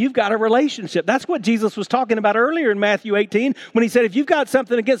 and you've got a relationship. That's what Jesus was talking about earlier in Matthew 18 when He said, if you've got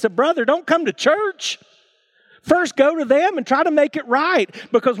something against a brother, don't come to church. First, go to them and try to make it right.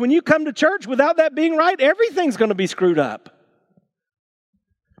 Because when you come to church without that being right, everything's going to be screwed up.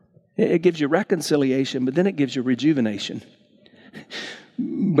 It gives you reconciliation, but then it gives you rejuvenation.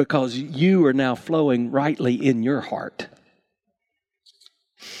 Because you are now flowing rightly in your heart.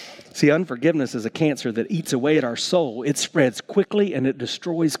 See, unforgiveness is a cancer that eats away at our soul. It spreads quickly and it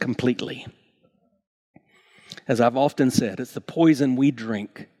destroys completely. As I've often said, it's the poison we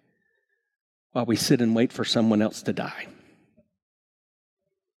drink while we sit and wait for someone else to die.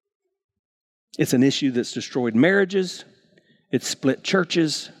 It's an issue that's destroyed marriages. It's split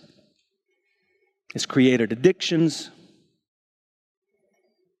churches. It's created addictions.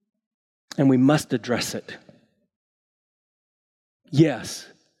 And we must address it. Yes,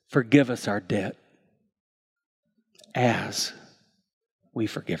 forgive us our debt as we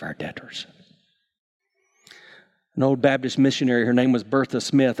forgive our debtors. An old Baptist missionary, her name was Bertha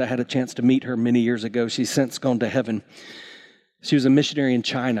Smith. I had a chance to meet her many years ago. She's since gone to heaven. She was a missionary in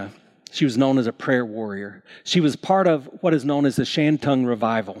China. She was known as a prayer warrior. She was part of what is known as the Shantung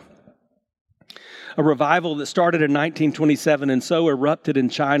Revival. A revival that started in 1927 and so erupted in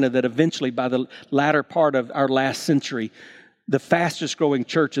China that eventually, by the latter part of our last century, the fastest growing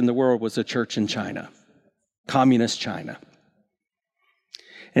church in the world was a church in China, communist China.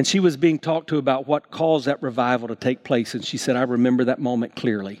 And she was being talked to about what caused that revival to take place. And she said, I remember that moment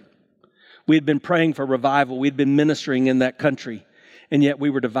clearly. We had been praying for revival. We'd been ministering in that country. And yet we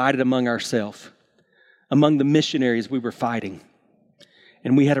were divided among ourselves. Among the missionaries, we were fighting.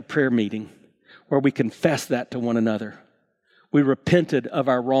 And we had a prayer meeting where we confessed that to one another. We repented of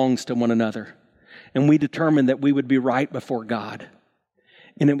our wrongs to one another. And we determined that we would be right before God.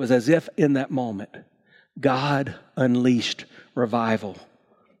 And it was as if in that moment, God unleashed revival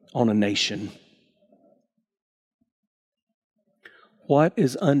on a nation. What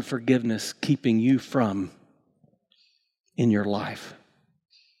is unforgiveness keeping you from in your life?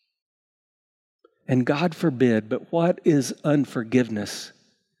 And God forbid, but what is unforgiveness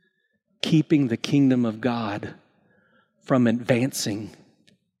keeping the kingdom of God from advancing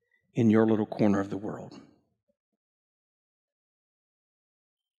in your little corner of the world?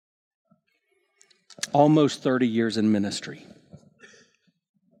 Almost 30 years in ministry.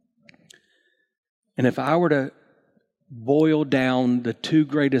 And if I were to boil down the two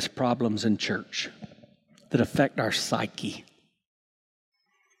greatest problems in church that affect our psyche,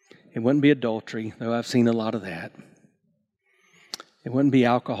 it wouldn't be adultery, though I've seen a lot of that. It wouldn't be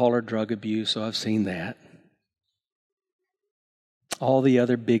alcohol or drug abuse, so I've seen that. All the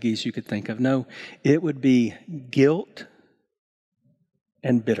other biggies you could think of. No, it would be guilt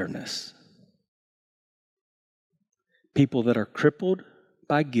and bitterness. People that are crippled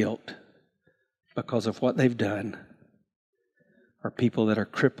by guilt because of what they've done, or people that are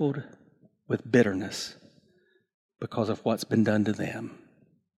crippled with bitterness because of what's been done to them.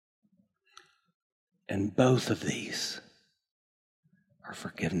 And both of these are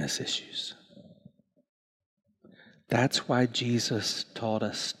forgiveness issues. That's why Jesus taught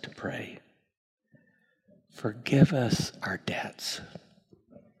us to pray. Forgive us our debts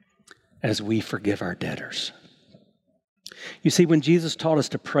as we forgive our debtors. You see, when Jesus taught us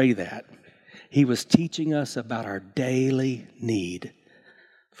to pray that, he was teaching us about our daily need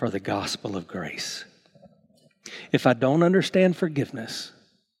for the gospel of grace. If I don't understand forgiveness,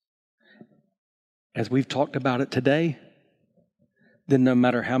 as we've talked about it today, then no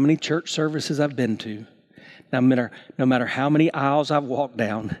matter how many church services I've been to, no matter how many aisles I've walked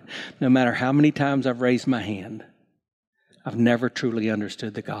down, no matter how many times I've raised my hand, I've never truly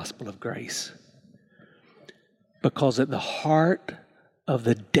understood the gospel of grace. Because at the heart of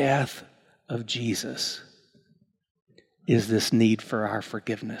the death of Jesus is this need for our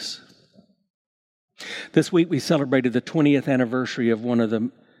forgiveness. This week we celebrated the 20th anniversary of one of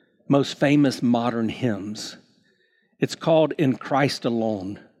the most famous modern hymns. It's called In Christ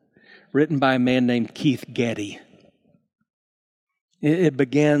Alone, written by a man named Keith Getty. It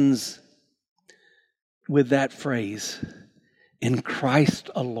begins with that phrase, in Christ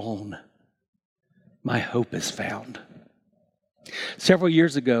alone, my hope is found. Several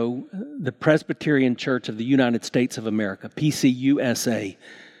years ago, the Presbyterian Church of the United States of America, PCUSA,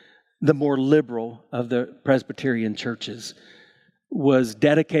 the more liberal of the Presbyterian churches, was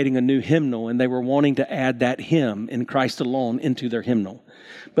dedicating a new hymnal, and they were wanting to add that hymn, In Christ Alone, into their hymnal.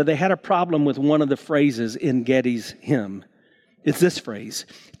 But they had a problem with one of the phrases in Getty's hymn. It's this phrase,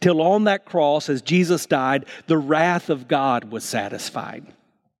 till on that cross, as Jesus died, the wrath of God was satisfied.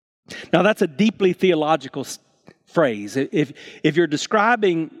 Now, that's a deeply theological phrase. If you're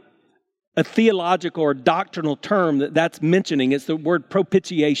describing a theological or doctrinal term that's mentioning, it's the word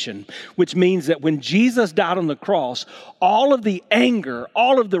propitiation, which means that when Jesus died on the cross, all of the anger,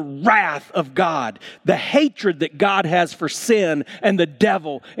 all of the wrath of God, the hatred that God has for sin and the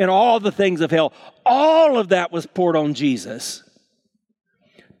devil and all the things of hell, all of that was poured on Jesus.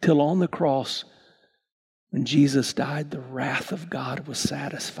 Till on the cross, when Jesus died, the wrath of God was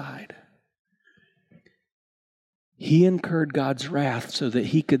satisfied. He incurred God's wrath so that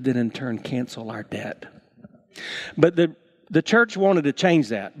he could then in turn cancel our debt. But the church wanted to change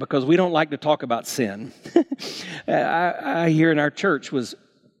that because we don't like to talk about sin. I here in our church was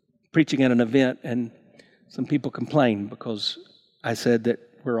preaching at an event and some people complained because I said that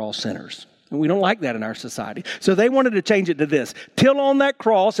we're all sinners. And we don't like that in our society. So they wanted to change it to this. Till on that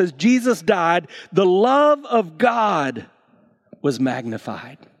cross, as Jesus died, the love of God was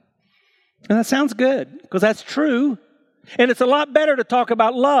magnified. And that sounds good, because that's true. And it's a lot better to talk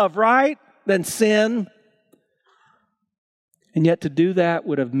about love, right, than sin. And yet to do that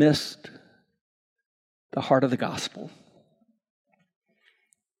would have missed the heart of the gospel.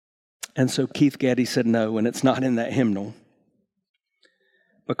 And so Keith Getty said no, and it's not in that hymnal.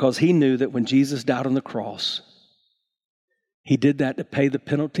 Because he knew that when Jesus died on the cross, he did that to pay the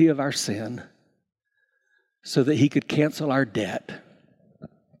penalty of our sin so that he could cancel our debt,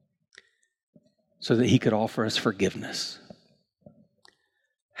 so that he could offer us forgiveness.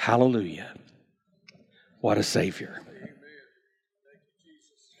 Hallelujah. What a Savior.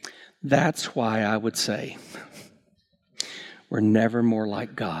 That's why I would say we're never more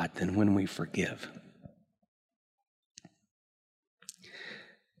like God than when we forgive.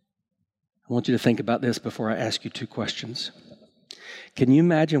 I want you to think about this before I ask you two questions. Can you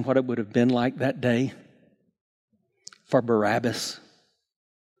imagine what it would have been like that day for Barabbas,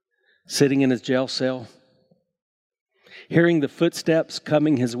 sitting in his jail cell, hearing the footsteps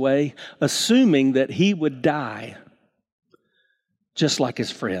coming his way, assuming that he would die just like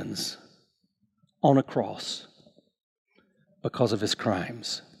his friends on a cross because of his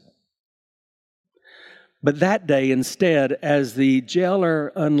crimes? But that day, instead, as the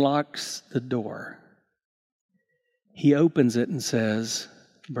jailer unlocks the door, he opens it and says,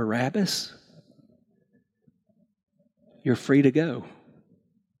 Barabbas, you're free to go.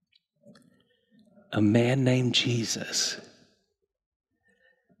 A man named Jesus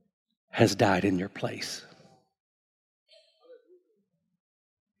has died in your place.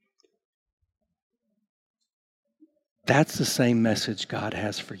 That's the same message God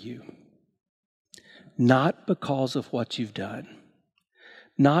has for you. Not because of what you've done,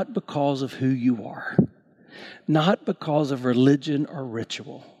 not because of who you are, not because of religion or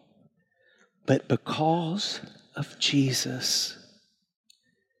ritual, but because of Jesus.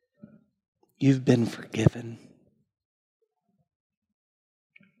 You've been forgiven.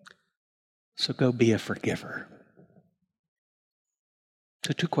 So go be a forgiver.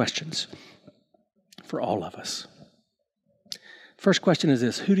 So 2 questions for all of us. First question is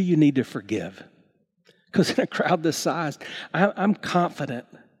this: who do you need to forgive? Because in a crowd this size, I'm confident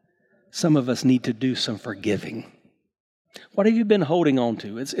some of us need to do some forgiving. What have you been holding on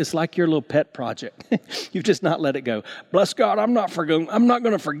to? It's like your little pet project. You've just not let it go. Bless God, I'm not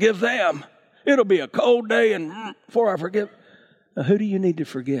going to forgive them. It'll be a cold day and before I forgive. Now, who do you need to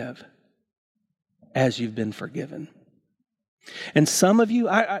forgive as you've been forgiven? And some of you,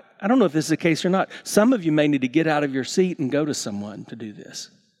 I don't know if this is the case or not, some of you may need to get out of your seat and go to someone to do this.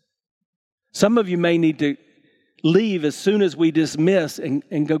 Some of you may need to leave as soon as we dismiss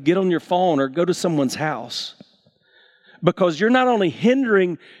and go get on your phone or go to someone's house. Because you're not only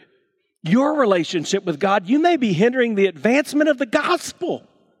hindering your relationship with God, you may be hindering the advancement of the gospel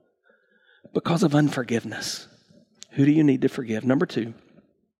because of unforgiveness. Who do you need to forgive? Number 2,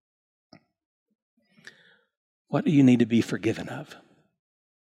 what do you need to be forgiven of?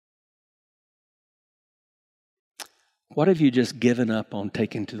 What have you just given up on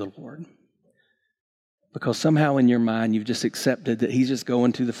taking to the Lord? Because somehow in your mind you've just accepted that He's just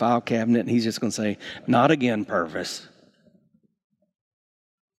going to the file cabinet and He's just going to say, not again, Purvis.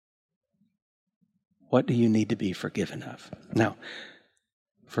 What do you need to be forgiven of? Now,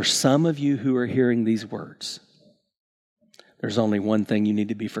 for some of you who are hearing these words, there's only one thing you need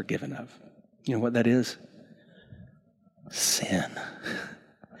to be forgiven of. You know what that is? Sin.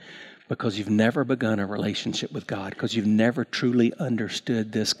 Because you've never begun a relationship with God, because you've never truly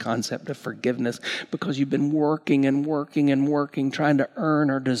understood this concept of forgiveness, because you've been working and working and working, trying to earn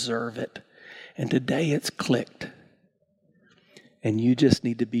or deserve it. And today it's clicked. And you just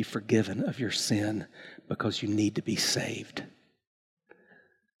need to be forgiven of your sin because you need to be saved.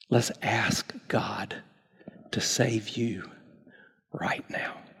 Let's ask God to save you right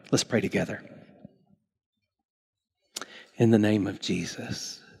now. Let's pray together. In the name of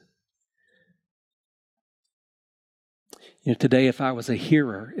Jesus. You know, today if I was a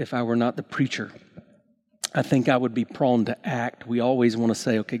hearer, if I were not the preacher, I think I would be prone to act. We always want to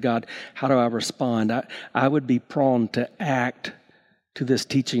say, okay, God, how do I respond? I would be prone to act to this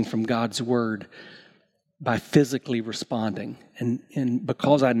teaching from God's Word by physically responding. And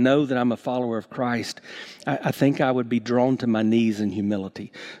because I know that I'm a follower of Christ, I think I would be drawn to my knees in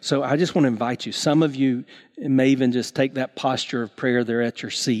humility. So I just want to invite you. Some of you may even just take that posture of prayer there at your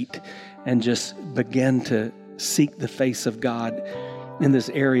seat and just begin to seek the face of God in this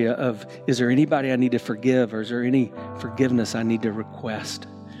area of, is there anybody I need to forgive, or is there any forgiveness I need to request?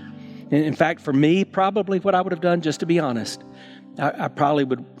 And in fact, for me, probably what I would have done, just to be honest, I probably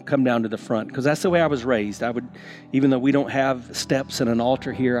would come down to the front, because that's the way I was raised. I would, even though we don't have steps and an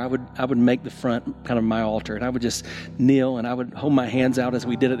altar here, I would make the front kind of my altar, and I would just kneel and I would hold my hands out as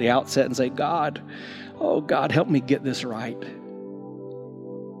we did at the outset and say, God, oh God, help me get this right.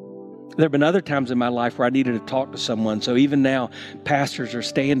 There have been other times in my life where I needed to talk to someone. So even now, pastors are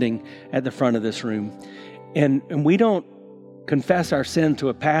standing at the front of this room, and we don't confess our sin to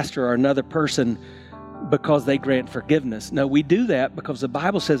a pastor or another person because they grant forgiveness. No, we do that because the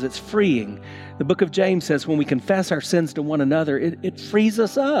Bible says it's freeing. The book of James says when we confess our sins to one another, it frees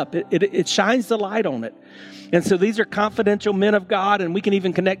us up. It shines the light on it. And so these are confidential men of God, and we can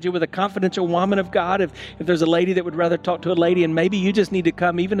even connect you with a confidential woman of God if there's a lady that would rather talk to a lady, and maybe you just need to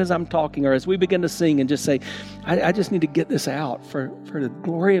come even as I'm talking or as we begin to sing and just say, I just need to get this out for the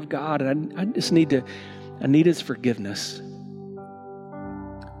glory of God, and I just need His forgiveness.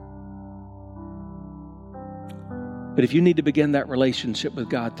 But if you need to begin that relationship with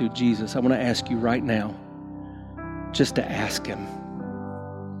God through Jesus, I want to ask you right now just to ask Him.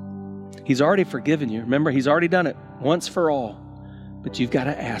 He's already forgiven you. Remember, He's already done it once for all, but you've got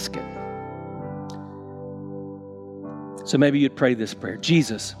to ask it. So maybe you'd pray this prayer.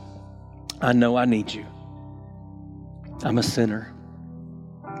 Jesus, I know I need you. I'm a sinner.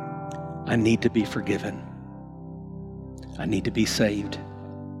 I need to be forgiven. I need to be saved.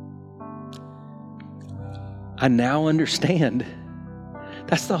 I now understand.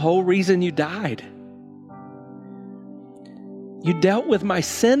 That's the whole reason you died. You dealt with my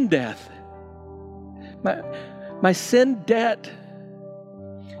sin death. My sin debt.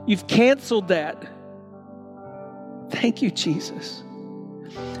 You've canceled that. Thank you, Jesus.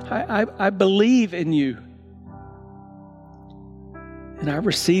 I believe in you. And I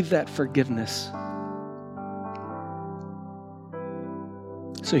receive that forgiveness.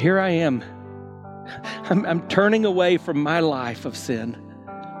 So here I am. I'm turning away from my life of sin.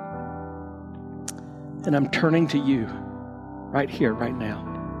 And I'm turning to you right here, right now.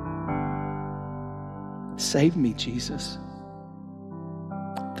 Save me, Jesus.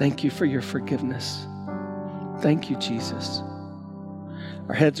 Thank you for your forgiveness. Thank you, Jesus.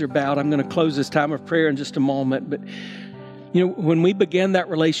 Our heads are bowed. I'm going to close this time of prayer in just a moment. But, you know, when we begin that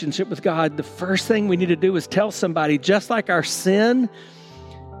relationship with God, the first thing we need to do is tell somebody, just like our sin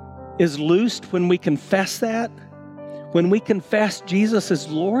is loosed when we confess that, When we confess Jesus as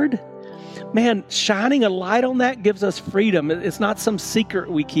Lord, man, shining a light on that gives us freedom. It's not some secret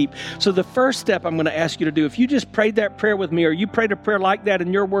we keep. So the first step I'm going to ask you to do, if you just prayed that prayer with me, or you prayed a prayer like that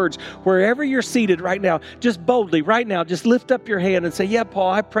in your words, wherever you're seated right now, just boldly, right now, just lift up your hand and say, yeah,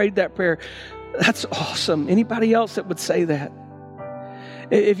 Paul, I prayed that prayer. That's awesome. Anybody else that would say that?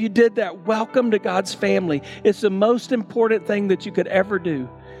 If you did that, welcome to God's family. It's the most important thing that you could ever do.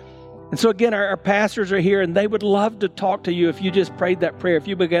 And so again, our pastors are here, and they would love to talk to you if you just prayed that prayer, if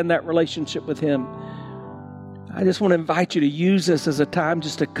you began that relationship with Him. I just want to invite you to use this as a time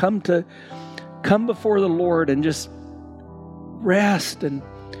just to come before the Lord and just rest and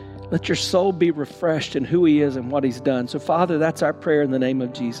let your soul be refreshed in who He is and what He's done. So Father, that's our prayer in the name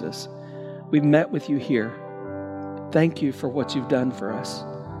of Jesus. We've met with you here. Thank you for what you've done for us.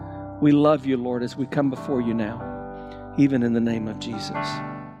 We love you, Lord, as we come before you now, even in the name of Jesus.